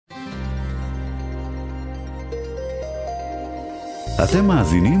אתם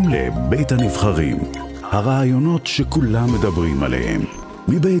מאזינים לבית הנבחרים, הרעיונות שכולם מדברים עליהם,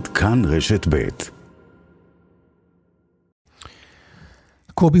 מבית כאן רשת בית.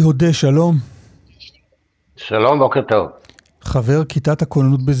 קובי הודה, שלום. שלום, בוקר טוב. חבר כיתת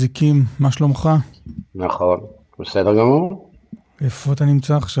הכוננות בזיקים, מה שלומך? נכון, בסדר גמור. איפה אתה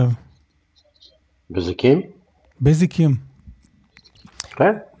נמצא עכשיו? בזיקים? בזיקים.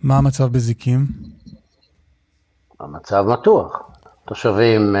 כן. מה המצב בזיקים? המצב מתוח.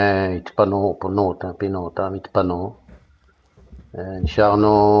 תושבים התפנו, פינו אותם, התפנו.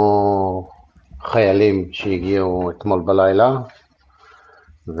 נשארנו חיילים שהגיעו אתמול בלילה,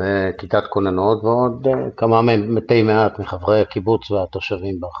 וכיתת כוננות, ועוד כמה מתי מעט מחברי הקיבוץ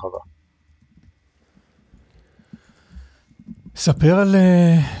והתושבים ברחבה. ספר על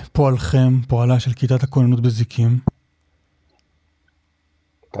פועלכם, פועלה של כיתת הכוננות בזיקים.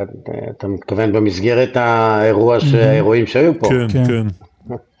 אתה מתכוון במסגרת האירועים שהיו פה? כן, כן.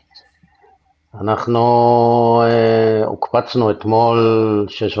 אנחנו הוקפצנו אתמול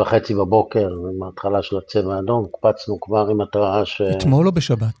 6:30 בבוקר, מההתחלה של הצבע האדום, הוקפצנו כבר עם התראה אתמול או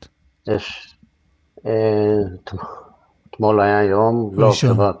בשבת? אתמול היה יום, לא,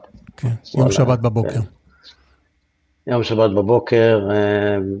 שבת. כן, יום שבת בבוקר. יום שבת בבוקר,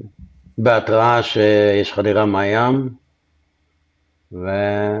 בהתראה שיש חדירה מהים,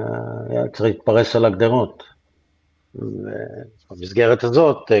 והיה צריך להתפרס על הגדרות. במסגרת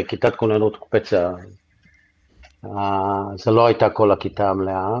הזאת, כיתת כוננות קופצה. זה לא הייתה כל הכיתה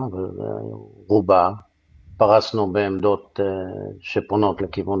המלאה, אבל רובה. פרסנו בעמדות שפונות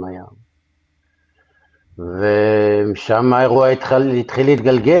לכיוון הים. ושם האירוע התחיל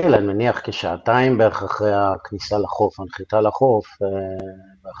להתגלגל, אני מניח כשעתיים בערך אחרי הכניסה לחוף, הנחיתה לחוף,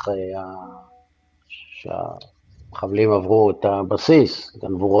 ואחרי שהמחבלים עברו את הבסיס,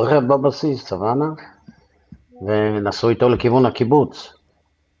 גנבו רכב בבסיס, סוואנה, ונסעו איתו לכיוון הקיבוץ.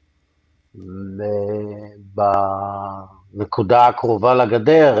 בנקודה הקרובה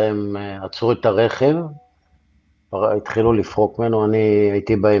לגדר הם עצרו את הרכב, התחילו לפרוק ממנו, אני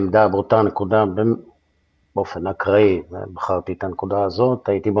הייתי בעמדה באותה נקודה באופן אקראי, בחרתי את הנקודה הזאת,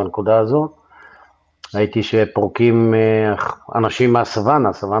 הייתי בנקודה הזאת, הייתי שפורקים אנשים מהסוואנה,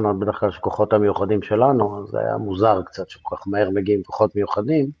 הסוואנה בדרך כלל שכוחות המיוחדים שלנו, אז זה היה מוזר קצת שכל כך מהר מגיעים כוחות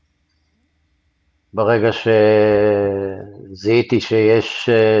מיוחדים. ברגע שזיהיתי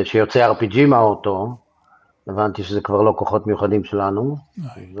שיוצא RPG מהאוטו, הבנתי שזה כבר לא כוחות מיוחדים שלנו,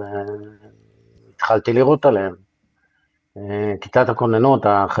 והתחלתי לראות עליהם. כיתת הכוננות,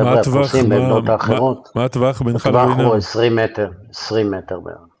 החבר'ה הפרוסים בעמדות האחרות. מה הטווח בינך לבינם? הטווח לבינם? הוא 20 מטר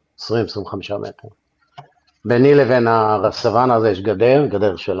בערך, 20-25 מטר. ביני לבין הסוואנה הזה יש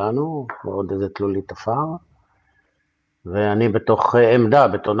גדר שלנו, ועוד איזה תלולית עפר. ואני בתוך עמדה,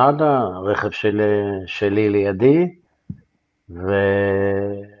 בטונדה, רכב שלי לידי,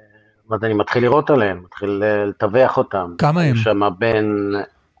 ואני מתחיל לראות עליהם, מתחיל לטווח אותם. כמה הם? שם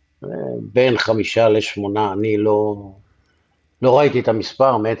בין 5 ל8, אני לא ראיתי את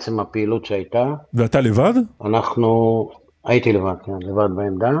המספר מעצם הפעילות שהייתה. ואתה לבד? הייתי לבד, כן, לבד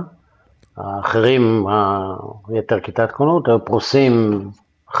בעמדה. האחרים, היתר כיתת כוננות, היו פרוסים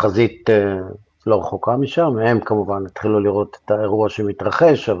חזית לא רחוקה משם, הם כמובן התחילו לראות את האירוע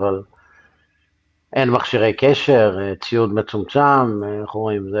שמתרחש, אבל אין מכשירי קשר, ציוד מצומצם, איך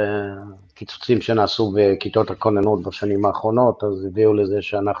רואים, זה קיצוצים שנעשו בכיתות הכוננות בשנים האחרונות, אז הביאו לזה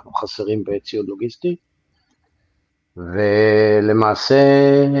שאנחנו חסרים בציוד לוגיסטי, ולמעשה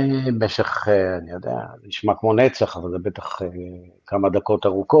במשך, אני יודע, נשמע כמו נצח, אבל זה בטח כמה דקות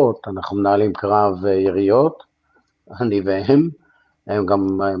ארוכות, אנחנו מנהלים קרב יריות, אני והם, הם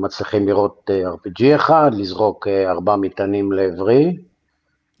גם מצליחים לראות RPG אחד, לזרוק 4 מטענים לעברי.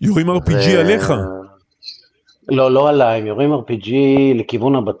 יורים RPG עליך? לא עליי, הם יורים RPG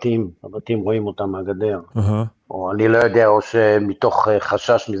לכיוון הבתים, הבתים רואים אותם מהגדר. או אני לא יודע, או שמתוך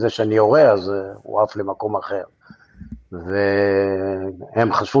חשש מזה שאני יורה, אז הוא עף למקום אחר.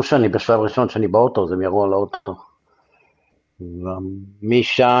 והם חשבו שאני בשלב ראשון שאני באוטו, אז הם ירו על האוטו.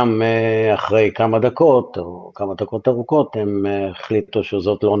 ומשם אחרי כמה דקות, או כמה דקות ארוכות, הם החליטו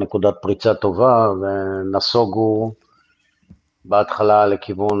שזאת לא נקודת פריצה טובה, ונסוגו בהתחלה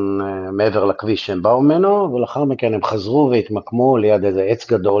לכיוון מעבר לכביש שהם באו ממנו, ולאחר מכן הם חזרו והתמקמו ליד איזה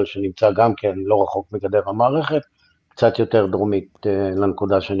עץ גדול, שנמצא גם כן לא רחוק מגדר המערכת, קצת יותר דרומית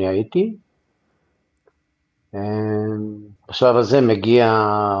לנקודה שאני הייתי. בשלב הזה מגיע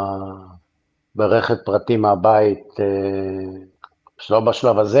ברכב פרטי מהבית, לא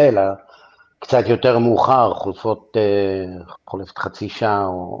בשלב הזה, אלא קצת יותר מאוחר, חולפת חצי שעה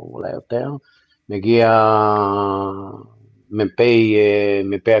או אולי יותר, מגיע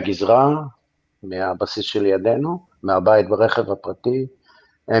מ"פ הגזרה, מהבסיס של ידינו, מהבית ברכב הפרטי,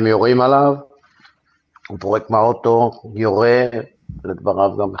 הם יורים עליו, הוא פורק מהאוטו, יורה,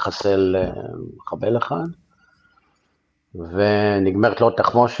 לדבריו גם מחסל מחבל אחד, ונגמרת לו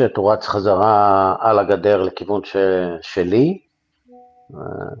תחמושת, הוא רץ חזרה על הגדר לכיוון שלי,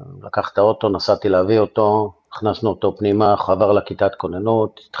 לקח את האוטו, נסעתי להביא אותו, הכנסנו אותו פנימה, חבר לכיתת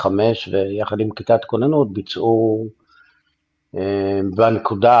כוננות, התחמש, ויחד עם כיתת כוננות ביצעו,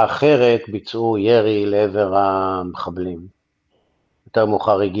 בנקודה האחרת ביצעו ירי לעבר המחבלים. יותר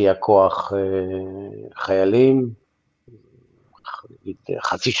מאוחר הגיע כוח חיילים,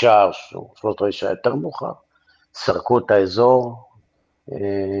 חצי שעה, שלושת רבעי שעה יותר מאוחר, סרקו את האזור.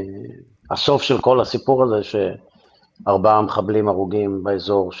 הסוף של כל הסיפור הזה ש4 מחבלים הרוגים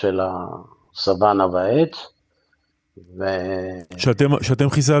באזור של הסוואנה והעץ. שאתם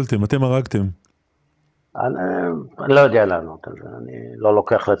חיסלתם, אתם הרגתם. אני לא יודע לענות על זה, אני לא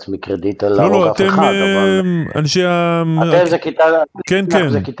לוקח לעצמי קרדיט על להרוג אף אתם אחד, אבל... אנשי אתם זה כיתת, כן, כן.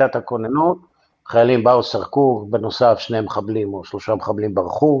 זה כיתת הכוננות, חיילים באו, סרקו, בנוסף 2 מחבלים או 3 מחבלים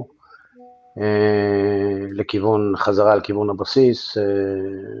ברחו, לכיוון, חזרה לכיוון הבסיס,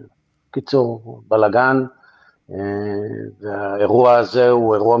 קיצור, בלגן, והאירוע הזה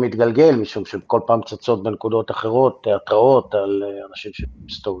הוא אירוע מתגלגל, משום שכל פעם צצות בנקודות אחרות, התראות על אנשים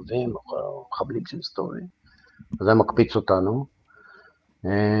שמסתובבים, או מחבלים שמסתובבים, אז זה מקפיץ אותנו.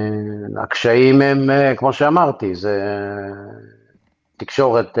 הקשיים הם, כמו שאמרתי, זה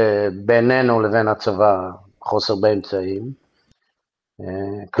תקשורת בינינו לבין הצבא, חוסר באמצעים,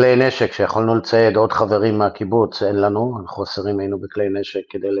 כלי נשק שיכולנו לצייד עוד חברים מהקיבוץ, אין לנו, חוסרים היינו בכלי נשק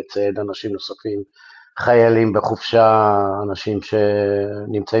כדי לצייד אנשים נוספים, חיילים בחופשה, אנשים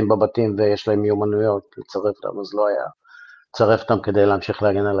שנמצאים בבתים ויש להם מיומנויות, לצרף אותם, אז לא היה לצרף אותם כדי להמשיך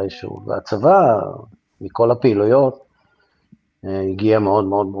להגן על היישוב. והצבא, מכל הפעילויות, הגיע מאוד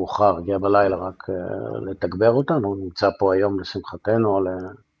מאוד מאוחר, הגיע בלילה רק לתגבר אותנו, הוא נמצא פה היום לשמחתנו,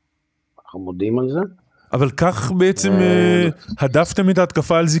 אנחנו מודים על זה. אבל כך בעצם הדפתם את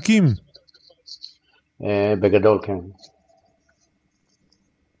ההתקפה על זיקים. בגדול כן.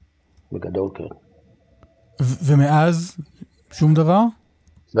 בגדול כן. ומאז שום דבר?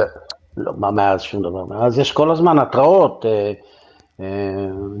 לא, מה מאז שום דבר? מאז יש כל הזמן התראות,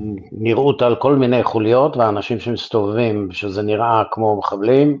 נראות על כל מיני חוליות, והאנשים שמסתובבים, שזה נראה כמו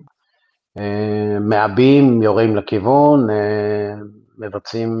מחבלים, מעבים, יורים לכיוון,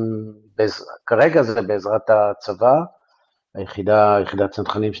 מבצעים, כרגע זה בעזרת הצבא, היחידת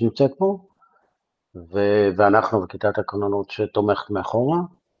צנחנים שנמצאת פה, ואנחנו בכיתת הכוננות שתומכת מאחורה.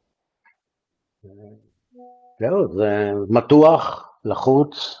 זהו, זה מתוח,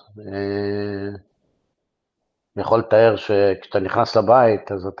 לחוץ, אני יכול לתאר שכשאתה נכנס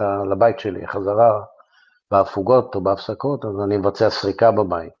לבית, אז אתה לבית שלי, חזרה בהפוגות או בהפסקות, אז אני מבצע סריקה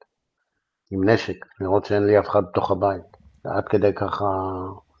בבית, עם נשק, לראות שאין לי אף אחד בתוך הבית, עד כדי ככה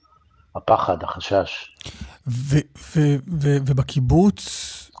הפחד, החשש. ובקיבוץ,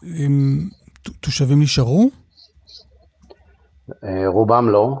 תושבים נשארו? רובם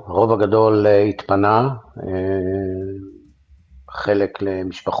לא, הרוב הגדול התפנה, חלק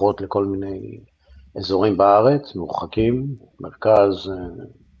למשפחות לכל מיני אזורים בארץ, מרוחקים, מרכז,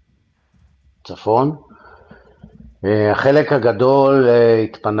 צפון. החלק הגדול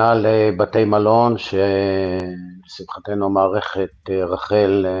התפנה לבתי מלון, שלשמחתנו המערכת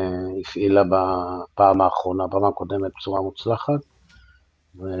רחל הפעילה בפעם האחרונה, בפעם הקודמת בצורה מוצלחת,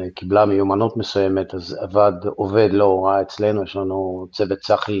 וקיבלה מיומנות מסוימת, אז עובד לא הוראה אצלנו, יש לנו צוות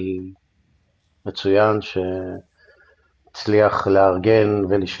צחי מצוין, שהצליח לארגן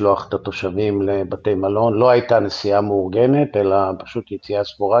ולשלוח את התושבים לבתי מלון, לא הייתה נסיעה מאורגנת, אלא פשוט יציאה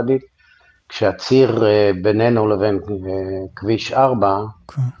ספורדית, כשהציר בינינו לבין כביש 4, הוא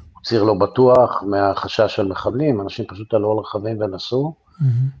ציר לא בטוח, מהחשש של מחבלים, אנשים פשוט עלו על רכבים ונסעו,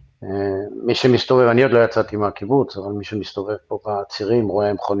 מי שמסתובב, אני עוד לא יצאתי מהקיבוץ, אבל מי שמסתובב פה בצירים,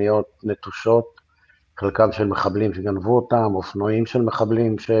 רואה מכוניות נטושות, חלקם של מחבלים שגנבו אותם, אופנועים של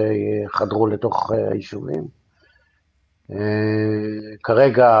מחבלים שחדרו לתוך היישובים.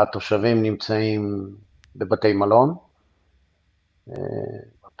 כרגע התושבים נמצאים בבתי מלון,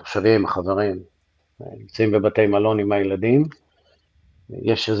 התושבים, החברים, נמצאים בבתי מלון עם הילדים,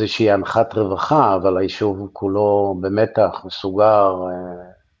 יש איזושהי הנחת רווחה, אבל היישוב כולו במתח, מסוגר,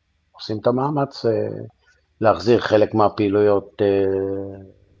 עושים את המאמץ להחזיר חלק מהפעילויות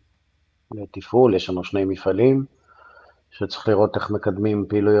לתפעול, יש לנו 2 מפעלים, שצריך לראות איך מקדמים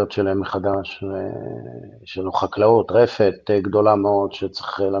פעילויות שלהם מחדש, יש לנו חקלאות, רפת גדולה מאוד,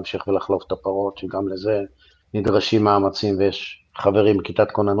 שצריך להמשיך ולחלוף את הפרות, שגם לזה נדרשים מאמצים, ויש חברים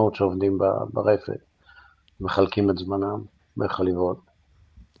בכיתת כוננות שעובדים ברפת, מחלקים את זמנם בחליבות.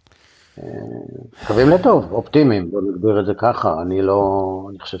 מקווים לטוב, אופטימיים, בוא נגדיר את זה ככה. אני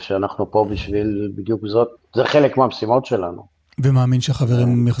חושב שאנחנו פה בשביל בדיוק זאת, זה חלק מהמשימות שלנו. ומאמין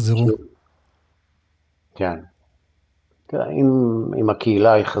שהחברים יחזרו. כן. אם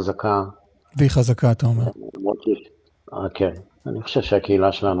הקהילה היא חזקה. והיא חזקה, אתה אומר. כן. אני חושב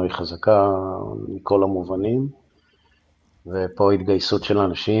שהקהילה שלנו היא חזקה מכל המובנים, ופה התגייסות של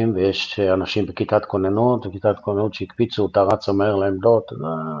אנשים, ויש אנשים בכיתת כוננות, וכיתת כוננות שהקפיצו אותה, רצה מהר לעמדות,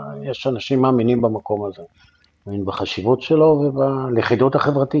 יש אנשים מאמינים במקום הזה, מאמין בחשיבות שלו ובלכידות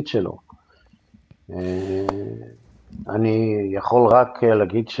החברתית שלו. אני יכול רק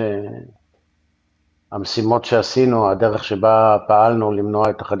להגיד שהמשימות שעשינו, הדרך שבה פעלנו למנוע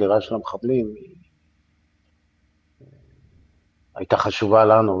את החדירה של המחבלים, הייתה חשובה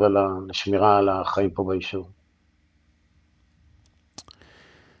לנו ולשמירה על החיים פה ביישוב.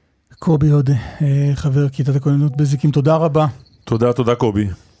 קובי עוד, חבר כיתת הכוננות בזיקים, תודה רבה. תודה קובי.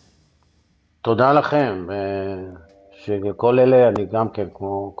 תודה לכם, שכל אלה, אני גם כן,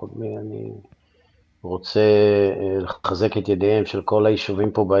 כמו קודמי, אני רוצה לחזק את ידיהם של כל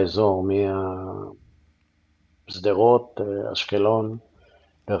היישובים פה באזור, מהסדרות, אשקלון,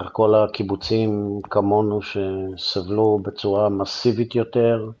 דרך כל הקיבוצים כמונו שסבלו בצורה מסיבית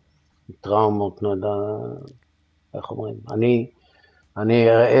יותר, טראומות, איך אומרים, אני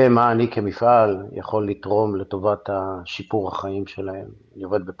אראה מה אני כמפעל יכול לתרום לטובת השיפור החיים שלהם. אני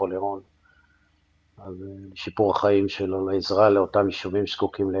עובד בפולירון, אז שיפור החיים שלו, לעזרה לאותם יישובים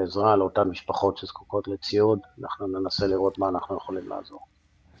שזקוקים לעזרה, לאותן משפחות שזקוקות לציוד, אנחנו ננסה לראות מה אנחנו יכולים לעזור.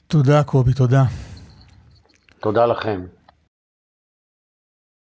 תודה קובי, תודה. תודה לכם.